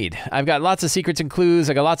everything we need. I've got lots of secrets and clues.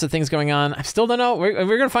 I got lots of things going on. I still don't know.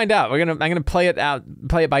 We're gonna find out. I'm gonna play it out,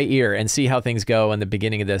 play it by ear, and see how things go in the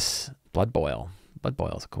beginning of this Blood Boil. Blood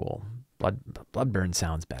Boil's cool. Bloodburn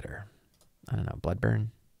sounds better. I don't know. Bloodburn.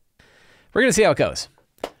 We're gonna see how it goes.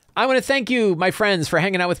 I want to thank you, my friends, for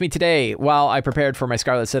hanging out with me today while I prepared for my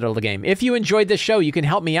Scarlet Citadel game. If you enjoyed this show, you can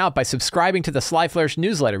help me out by subscribing to the Sly Flourish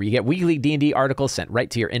newsletter, where you get weekly D&D articles sent right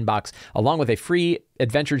to your inbox, along with a free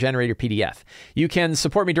Adventure Generator PDF. You can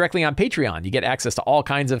support me directly on Patreon. You get access to all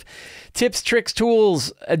kinds of tips, tricks,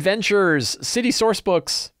 tools, adventures, city source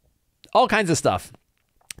books, all kinds of stuff.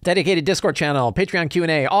 Dedicated Discord channel, Patreon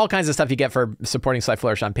Q&A, all kinds of stuff you get for supporting Sly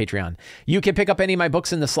Flourish on Patreon. You can pick up any of my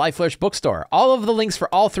books in the Sly Flourish bookstore. All of the links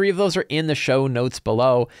for all 3 of those are in the show notes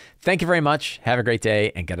below. Thank you very much. Have a great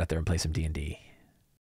day, and get out there and play some D&D.